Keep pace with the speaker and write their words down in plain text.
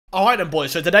Alright then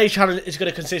boys, so today's challenge is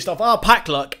going to consist of our pack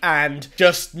luck and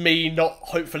just me not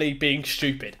hopefully being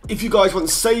stupid. If you guys want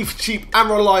safe, cheap and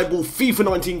reliable FIFA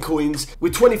 19 coins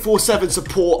with 24/7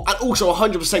 support and also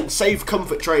 100% safe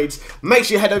comfort trades, make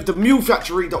sure you head over to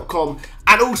mulefactory.com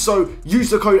and also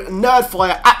use the code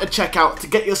NerdFire at the checkout to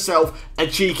get yourself a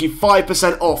cheeky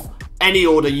 5% off any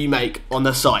order you make on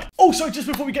the site. Also, just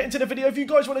before we get into the video, if you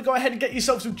guys want to go ahead and get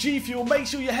yourself some G Fuel, make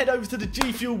sure you head over to the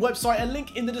G Fuel website, a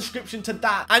link in the description to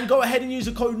that, and go ahead and use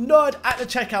the code NERD at the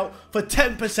checkout for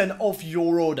 10% off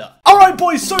your order. Alright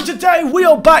boys, so today we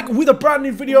are back with a brand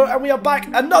new video, and we are back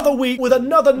another week with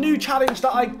another new challenge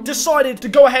that I decided to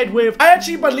go ahead with. I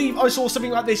actually believe I saw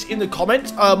something like this in the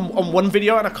comments on one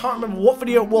video, and I can't remember what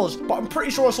video it was, but I'm pretty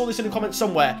sure I saw this in the comments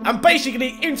somewhere. And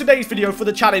basically, in today's video for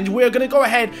the challenge, we're going to go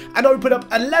ahead and open up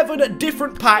 11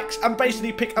 different packs and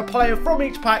basically pick a player from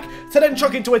each pack to then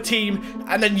chuck into a team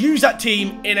and then use that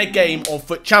team in a game of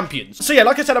FUT Champions. So yeah,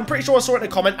 like I said, I'm pretty sure I saw it in a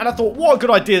comment and I thought, what a good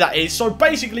idea that is. So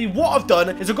basically what I've done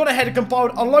is I've gone ahead and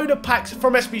compiled a load of packs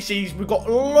from SBCs. We've got a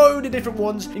load of different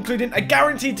ones, including a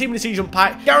guaranteed team of the season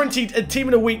pack, guaranteed a team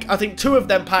of the week, I think 2 of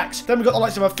them packs. Then we've got the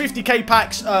likes of a 50k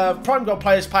packs, prime gold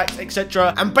players packs,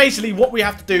 etc. And basically what we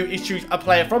have to do is choose a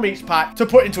player from each pack to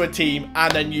put into a team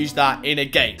and then use that in a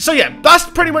game. So yeah, that's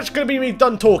pretty much going to be me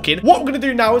done talking. What we're going to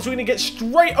do now is we're going to get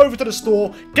straight over to the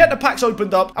store, get the packs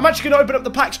opened up. I'm actually going to open up the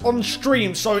packs on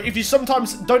stream, so if you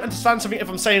sometimes don't understand something, if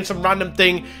I'm saying some random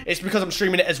thing, it's because I'm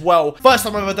streaming it as well. First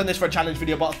time I've ever done this for a challenge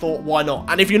video, but I thought, why not?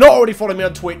 And if you're not already following me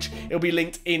on Twitch, it'll be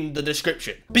linked in the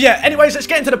description. But yeah, anyways, let's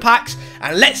get into the packs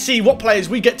and let's see what players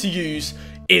we get to use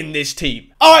in this team.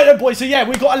 Alright then boys, so yeah,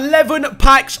 we've got 11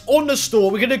 packs on the store.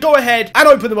 We're going to go ahead and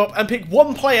open them up and pick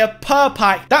one player per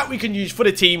pack that we can use for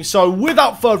the team. So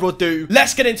without further ado,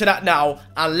 let's get into that now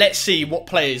and let's see what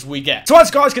players we get. So as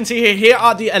you guys can see here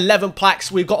are the 11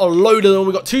 packs. We've got a load of them.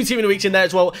 We've got 2 team of the weeks in there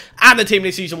as well and the team of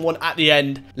the season 1 at the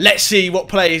end. Let's see what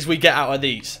players we get out of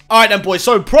these. Alright then boys,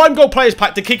 so prime gold players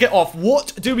pack to kick it off.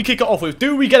 What do we kick it off with?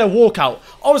 Do we get a walkout?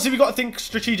 Obviously we've got to think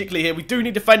strategically here. We do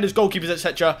need defenders, goalkeepers,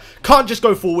 etc. Can't just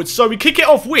go forwards. So we kick it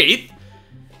off with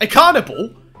a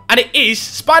carnival, and it is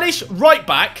Spanish right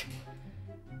back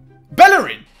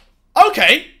Bellerin.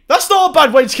 Okay, that's not a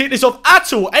bad way to kick this off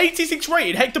at all. 86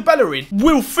 rated Hector Bellerin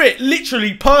will fit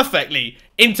literally perfectly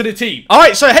into the team.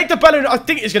 Alright, so Hector Bellerin I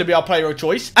think is going to be our player of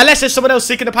choice, unless there's someone else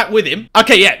sick in the pack with him.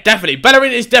 Okay, yeah, definitely.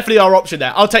 Bellerin is definitely our option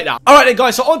there. I'll take that. Alright then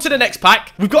guys, so on to the next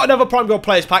pack. We've got another prime gold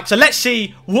players pack, so let's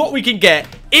see what we can get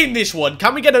in this one.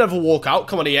 Can we get another walkout?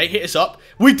 Come on EA, hit us up.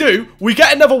 We do. We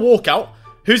get another walkout.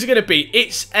 Who's it going to be?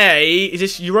 It's a... Is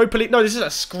this Europa League? No, this is a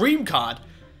Scream card.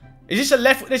 Is this a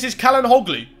left... This is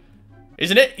Calhanoglu.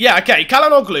 Isn't it? Yeah, okay.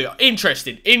 Calhanoglu.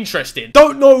 Interesting. Interesting.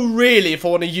 Don't know really if I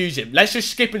want to use him. Let's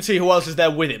just skip and see who else is there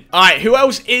with him. Alright, who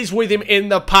else is with him in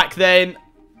the pack then?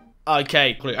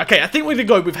 Okay. Okay, I think we're going to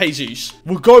go with Jesus.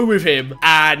 We'll go with him.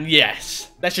 And yes.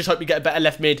 Let's just hope we get a better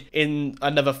left mid in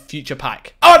another future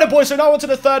pack. Alright then boys, so now on to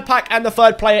the third pack and the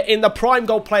third player in the prime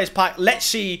gold players pack. Let's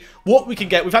see what we can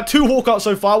get. We've had 2 walkouts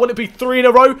so far. Will it be 3 in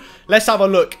a row? Let's have a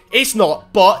look. It's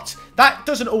not, but that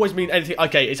doesn't always mean anything.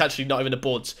 Okay, it's actually not even the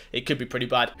boards. It could be pretty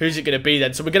bad. Who's it going to be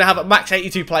then? So we're going to have a max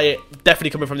 82 player definitely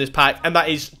coming from this pack, and that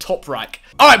is Top Rack.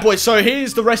 Alright boys, so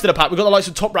here's the rest of the pack. We've got the likes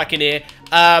of Top Rack in here.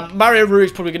 Mario Rui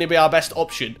is probably going to be our best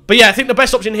option. But yeah, I think the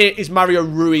best option here is Mario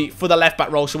Rui for the left back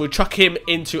role, so we'll chuck him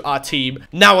into our team.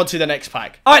 Now on to the next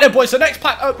pack. Alright then boys, so next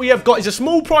pack up we have got is a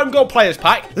small prime gold players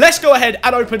pack. Let's go ahead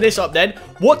and open this up then.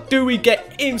 What do we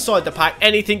get inside the pack?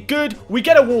 Anything good? We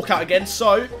get a walkout again,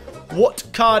 so what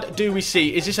card do we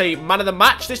see? Is this a man of the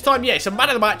match this time? Yeah, it's a man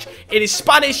of the match. It is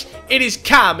Spanish. It is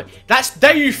Cam. That's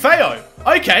Deulofeu.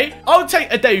 Okay, I'll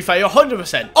take a Deulofeu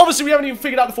 100%. Obviously, we haven't even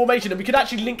figured out the formation, and we could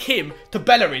actually link him to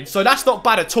Bellerin, so that's not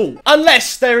bad at all.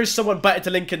 Unless there is someone better to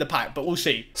link in the pack, but we'll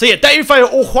see. So yeah,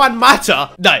 Deulofeu or Juan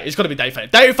Mata. No, it's got to be Deulofeu.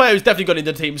 Deulofeu is definitely got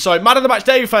into the team. So man of the match,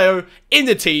 Deulofeu in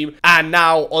the team, and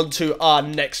now on to our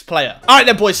next player. All right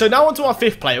then, boys. So now on to our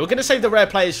 5th player. We're going to save the rare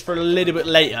players for a little bit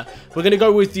later. We're going to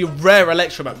go with the rare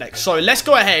Electrum up next. So let's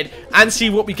go ahead and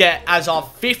see what we get as our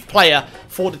 5th player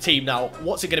for the team. Now,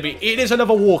 what's it going to be? It is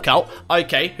another walkout.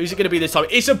 Okay, who's it going to be this time?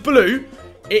 It's a blue.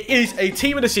 It is a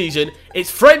team of the season. It's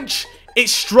French.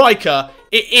 It's striker.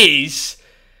 It is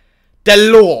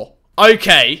Delors.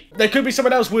 Okay, there could be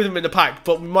someone else with him in the pack,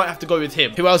 but we might have to go with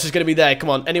him. Who else is going to be there? Come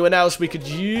on, anyone else we could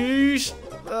use?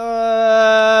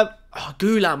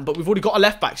 Gulam, but we've already got a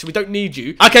left back, so we don't need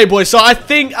you. Okay, boys, so I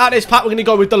think at this pack, we're going to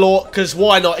go with Delors, because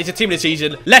why not? It's a team of the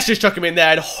season. Let's just chuck him in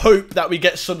there and hope that we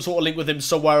get some sort of link with him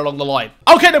somewhere along the line.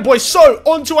 Okay, then, boys, so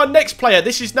on to our next player.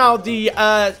 This is now the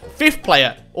 5th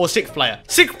player Or 6th player.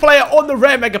 6th player on the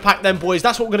rare mega pack then, boys.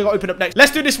 That's what we're going to open up next.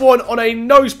 Let's do this one on a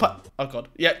nose pack. Oh, God.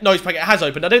 Yeah, nose pack. It has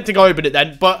opened. I didn't think I opened it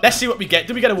then, but let's see what we get.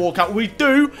 Do we get a walkout? We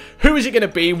do. Who is it going to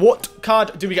be? What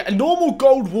card do we get? A normal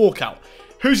gold walkout.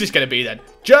 Who's this going to be then?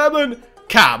 German,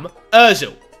 Cam,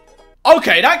 Ozil.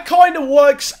 Okay, that kind of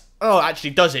works. Oh,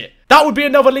 actually, does it? That would be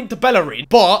another link to Bellerin,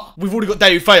 but we've already got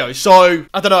Deulofeu, so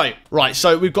I don't know. Right,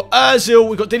 so we've got Ozil,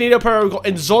 we've got Danilo Pereira, we've got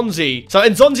Nzonzi. So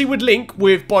Nzonzi would link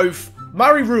with both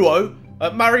Mari Rui,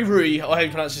 or how you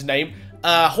pronounce his name,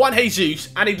 Juan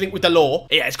Jesus, and he'd link with Delors.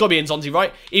 Yeah, it's got to be Nzonzi,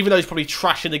 right? Even though he's probably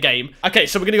trash in the game. Okay,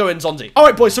 so we're going to go Nzonzi. All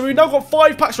right, boys, so we've now got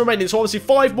 5 packs remaining, so obviously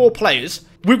 5 more players.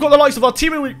 We've got the likes of our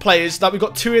Team of the Week players, that we've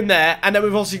got 2 in there, and then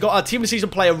we've obviously got our Team of the Season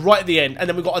player right at the end, and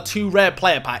then we've got our 2 rare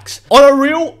player packs. On a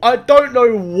reel, I don't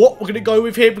know what we're going to go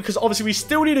with here, because obviously we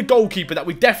still need a goalkeeper that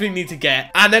we definitely need to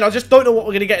get, and then I just don't know what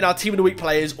we're going to get in our Team of the Week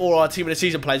players or our Team of the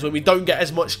Season players when we don't get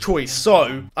as much choice,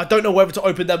 so I don't know whether to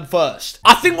open them first.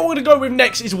 I think what we're going to go with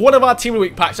next is one of our Team of the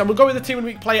Week packs, and we'll go with the Team of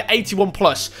the Week player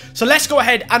 81+. So let's go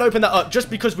ahead and open that up, just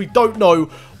because we don't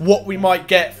know what we might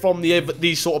get from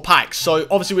these sort of packs. So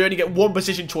obviously we only get one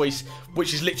position choice,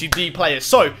 which is literally the player.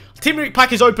 So Team of the Week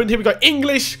pack is opened. Here we go.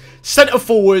 English centre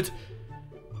forward.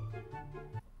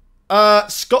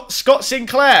 Scott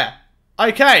Sinclair.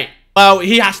 Okay. Well,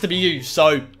 he has to be used,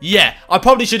 so yeah. I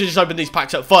probably should have just opened these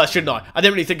packs up first, shouldn't I? I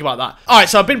didn't really think about that. Alright,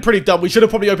 so I've been pretty dumb. We should have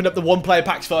probably opened up the 1-player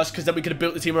packs first, because then we could have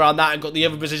built the team around that and got the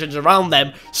other positions around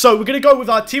them. So we're going to go with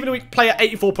our Team of the Week player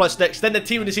 84+ next, then the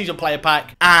Team of the Season player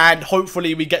pack, and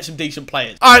hopefully we get some decent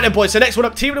players. Alright then, boys, so next one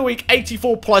up, Team of the Week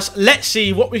 84+. Let's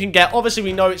see what we can get. Obviously,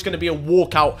 we know it's going to be a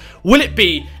walkout. Will it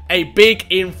be a big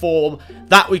inform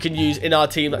that we can use in our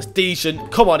team that's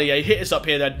decent? Come on, EA, hit us up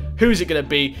here then. Who's it going to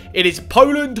be? It is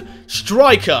Poland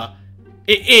striker.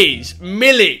 It is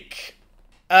Milik.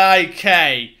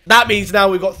 Okay. That means now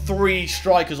we've got 3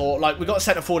 strikers, or like we've got a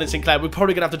centre forward in Sinclair. We're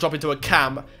probably going to have to drop into a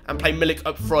Cam and play Milik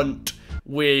up front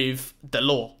with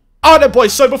Delors. Alright then,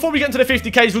 boys, so before we get into the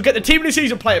 50Ks, we'll get the Team of the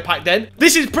Season player pack then.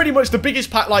 This is pretty much the biggest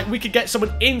pack. Like, we could get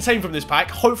someone insane from this pack.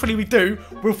 Hopefully we do.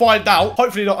 We'll find out.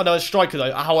 Hopefully not another striker,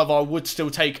 though. However, I would still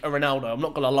take a Ronaldo. I'm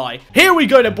not going to lie. Here we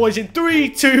go then, boys, in 3,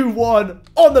 2, 1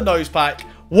 on the nose pack.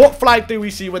 What flag do we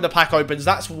see when the pack opens?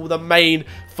 That's the main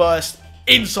first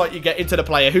insight you get into the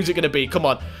player. Who's it going to be? Come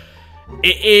on.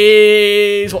 It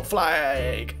is... what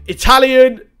flag?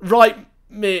 Italian, right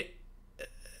mid...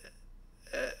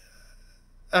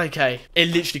 Okay, it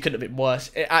literally couldn't have been worse.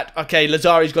 Okay,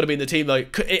 Lazari's got to be in the team, though.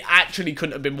 It actually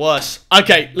couldn't have been worse.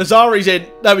 Okay, Lazari's in.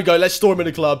 There we go. Let's store him in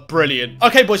the club. Brilliant.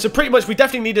 Okay, boys, so pretty much we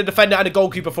definitely need a defender and a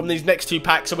goalkeeper from these next 2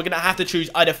 packs, so we're going to have to choose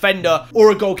a defender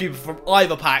or a goalkeeper from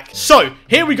either pack. So,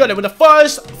 here we go then with the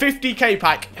first 50k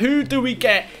pack. Who do we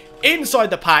get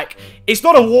inside the pack? It's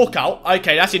not a walkout.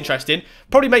 Okay, that's interesting.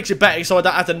 Probably makes it better so I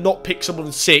don't have to not pick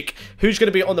someone sick. Who's going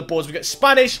to be on the boards? We've got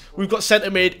Spanish, we've got centre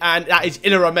mid, and that is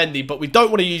Illaramendi, but we don't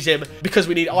want to use him because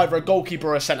we need either a goalkeeper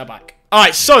or a centre back.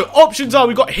 Alright, so options are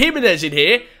we've got Jimenez in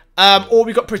here. Or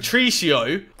we got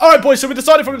Patricio. Alright, boys, so we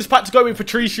decided from this pack to go with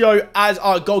Patricio as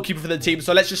our goalkeeper for the team.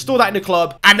 So let's just store that in the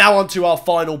club. And now on to our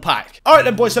final pack. Alright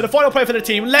then, boys, so the final player for the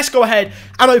team. Let's go ahead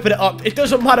and open it up. It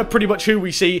doesn't matter pretty much who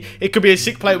we see. It could be a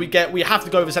sick player we get. We have to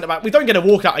go with a centre-back. We don't get a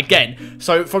walkout again.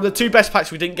 So from the 2 best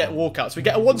packs, we didn't get walkouts. We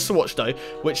get a once to watch, though,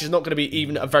 which is not going to be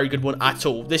even a very good one at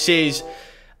all. This is...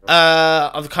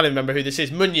 I can't even remember who this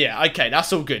is. Meunier. Okay,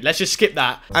 that's all good. Let's just skip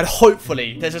that. And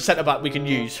hopefully, there's a centre-back we can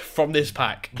use from this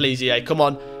pack. Please, EA. Come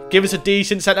on. Give us a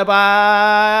decent centre-back.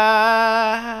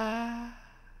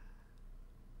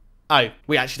 Oh,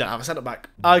 we actually don't have a centre-back.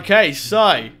 Okay,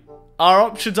 so... our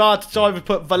options are to either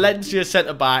put Valencia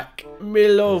centre-back,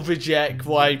 Milovic,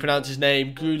 why you pronounce his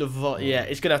name, yeah,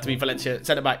 it's going to have to be Valencia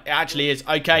centre-back. It actually is.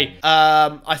 Okay,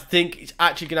 I think it's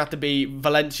actually going to have to be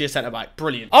Valencia centre-back.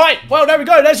 Brilliant. All right, well, there we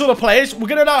go. There's all the players. We're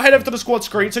going to now head over to the squad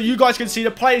screen so you guys can see the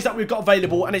players that we've got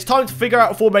available, and it's time to figure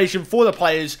out a formation for the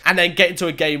players and then get into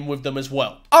a game with them as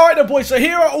well. All right, then, boys, so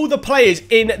here are all the players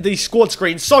in the squad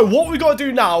screen. So what we've got to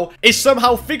do now is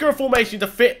somehow figure a formation to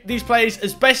fit these players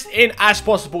as best in as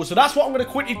possible. So that's what I'm going to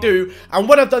quickly do, and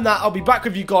when I've done that, I'll be back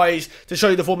with you guys to show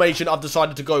you the formation I've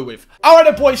decided to go with. Alright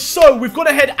then, boys, so we've gone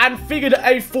ahead and figured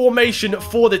a formation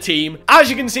for the team. As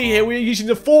you can see here, we're using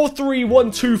the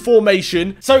 4-3-1-2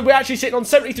 formation, so we're actually sitting on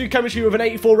 73 chemistry with an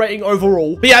 84 rating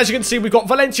overall. But yeah, as you can see, we've got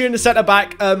Valencia in the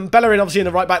centre-back, Bellerin obviously in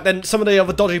the right-back, then some of the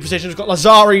other dodgy positions. We've got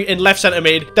Lazari in left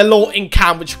centre-mid, Delors in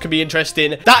Cam, which can be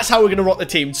interesting. That's how we're going to rock the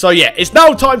team. So yeah, it's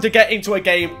now time to get into a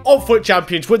game of FUT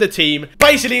Champions with the team.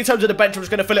 Basically, in terms of the bench, I'm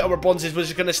just going to fill it up with bronzes. We're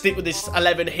just going to stick with this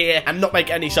 11 here and not make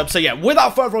any subs. So yeah,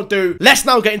 without further ado, let's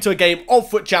now get into a game of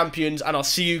FUT Champions, and I'll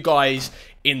see you guys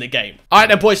in the game. Alright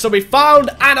then, boys, so we found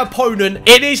an opponent.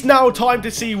 It is now time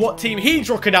to see what team he's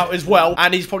rocking out as well,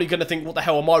 and he's probably going to think, what the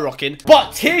hell am I rocking?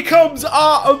 But here comes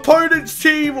our opponent's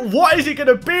team. What is it going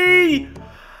to be?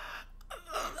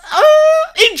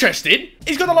 Interesting.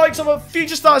 He's got the likes of a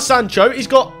future star Sancho. He's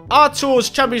got Artur's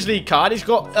Champions League card. He's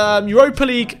got Europa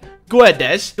League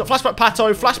Guedes. Got flashback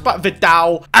Pato, flashback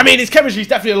Vidal. I mean, his chemistry is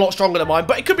definitely a lot stronger than mine,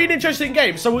 but it could be an interesting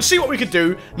game. So we'll see what we could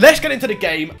do. Let's get into the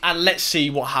game and let's see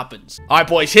what happens. All right,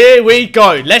 boys, here we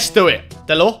go. Let's do it.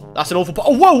 Delor, that's an awful ball.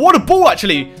 Oh, whoa, what a ball,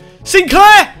 actually.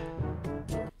 Sinclair.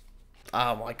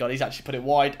 Oh, my God, he's actually put it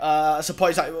wide. I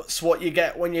suppose that's what you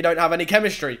get when you don't have any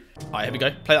chemistry. All right, here we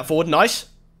go. Play that forward. Nice.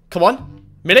 Come on.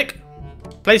 Milik.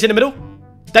 Plays in the middle.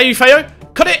 Deulofeu.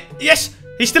 Cut it. Yes.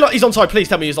 He's onside. Please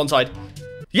tell me he's onside.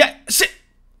 Yeah.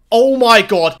 Oh, my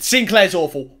God. Sinclair's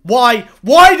awful. Why?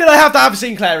 Why did I have to have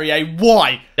Sinclair, EA?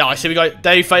 Why? Nice. Here we go.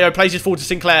 Deulofeu plays his forward to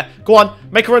Sinclair. Go on.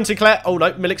 Make a run, Sinclair. Oh,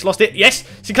 no. Milik's lost it. Yes.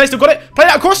 Sinclair still got it. Play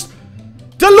that across.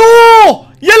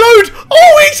 Delor. Yellowed.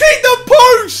 Oh, he's hit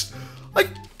the post.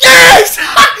 Yes!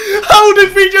 How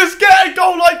did we just get a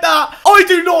goal like that? I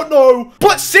do not know.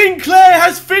 But Sinclair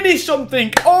has finished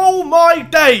something. Oh my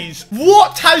days.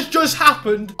 What has just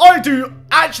happened? I do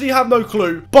actually have no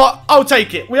clue. But I'll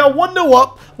take it. We are 1-0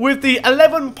 up with the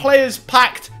 11 players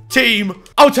packed team.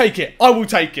 I'll take it. I will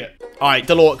take it. All right,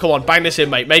 Delort, come on. Bang this in,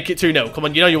 mate. Make it 2-0. Come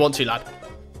on, you know you want to, lad.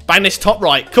 Bang this top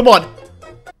right. Come on.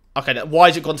 Okay, why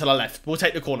has it gone to the left? We'll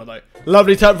take the corner, though.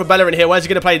 Lovely turn from Bellerin here. Where's he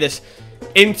going to play this?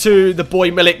 Into the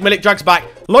boy Milik. Milik drags back.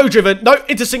 Low driven. No,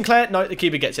 into Sinclair. No, the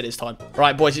keeper gets it this time.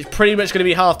 Right, boys, it's pretty much going to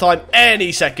be half-time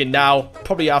any second now.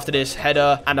 Probably after this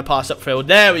header and a pass upfield.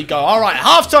 There we go. All right,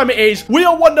 half-time it is. We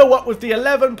are 1-0 up with the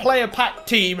 11-player pack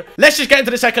team. Let's just get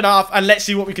into the second half and let's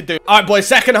see what we can do. All right, boys,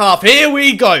 second half. Here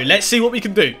we go. Let's see what we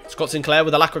can do. Scott Sinclair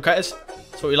with the lacquer cutters.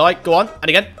 That's what we like. Go on. And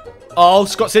again. Oh,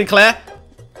 Scott Sinclair.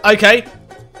 Okay.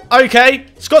 Okay,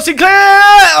 Scott Sinclair!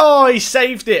 Oh, he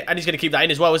saved it. And he's going to keep that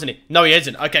in as well, isn't he? No, he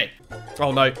isn't. Okay.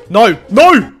 Oh, no. No.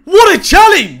 No! What a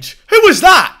challenge! Who was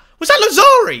that? Was that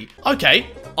Lazari? Okay.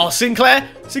 Oh, Sinclair.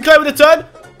 Sinclair with a turn.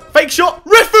 Fake shot.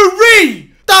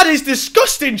 Referee! That is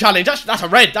disgusting challenge. That's a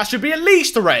red. That should be at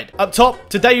least a red. Up top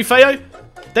to Deulofeu.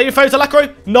 Deulofeu to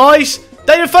Lacro. Nice.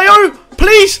 Deulofeu,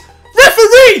 please.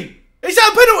 Referee! Is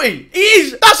that a penalty? It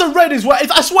is. That's a red as well.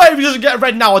 I swear if he doesn't get a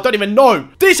red now, I don't even know.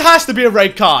 This has to be a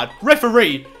red card.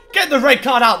 Referee, get the red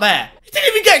card out there. He didn't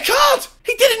even get a card.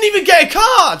 He didn't even get a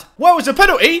card. Well, it was a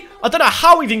penalty. I don't know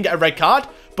how he didn't get a red card,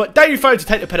 but Deulofeu to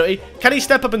take the penalty. Can he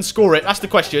step up and score it? That's the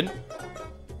question.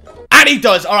 And he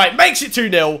does. All right, makes it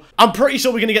 2-0. I'm pretty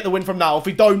sure we're going to get the win from now. If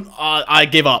we don't, I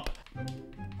give up.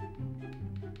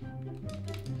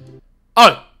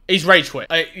 Oh. He's rage quit.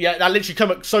 Yeah, that literally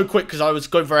came up so quick because I was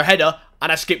going for a header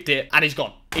and I skipped it and he's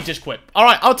gone. He just quit. All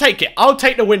right, I'll take it. I'll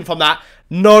take the win from that.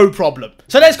 No problem.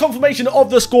 So there's confirmation of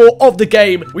the score of the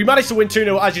game. We managed to win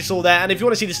 2-0 as you saw there. And if you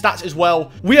want to see the stats as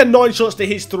well, we had 9 shots to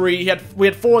his 3. We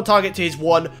had 4 on target to his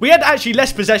 1. We had actually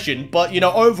less possession, but you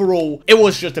know, overall, it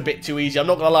was just a bit too easy. I'm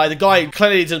not going to lie. The guy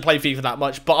clearly doesn't play FIFA that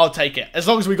much, but I'll take it. As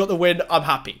long as we got the win, I'm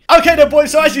happy. Okay then,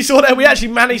 boys. So as you saw there, we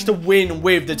actually managed to win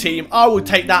with the team. I will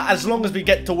take that. As long as we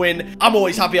get to win, I'm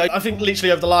always happy. I think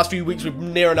literally over the last few weeks, we've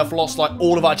near enough lost like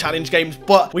all of our challenge games,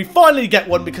 but we finally get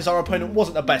one because our opponent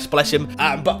wasn't the best, bless him.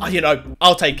 But, you know,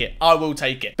 I'll take it. I will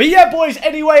take it. But yeah, boys,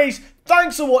 anyways,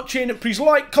 thanks for watching. Please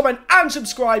like, comment, and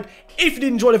subscribe if you did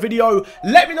enjoy the video.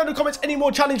 Let me know in the comments any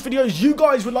more challenge videos you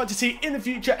guys would like to see in the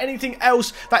future. Anything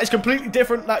else that is completely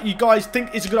different that you guys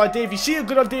think is a good idea. If you see a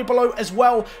good idea below as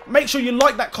well, make sure you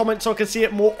like that comment so I can see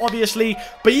it more obviously.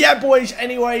 But yeah, boys,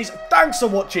 anyways, thanks for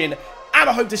watching, and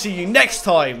I hope to see you next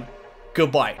time.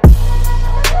 Goodbye.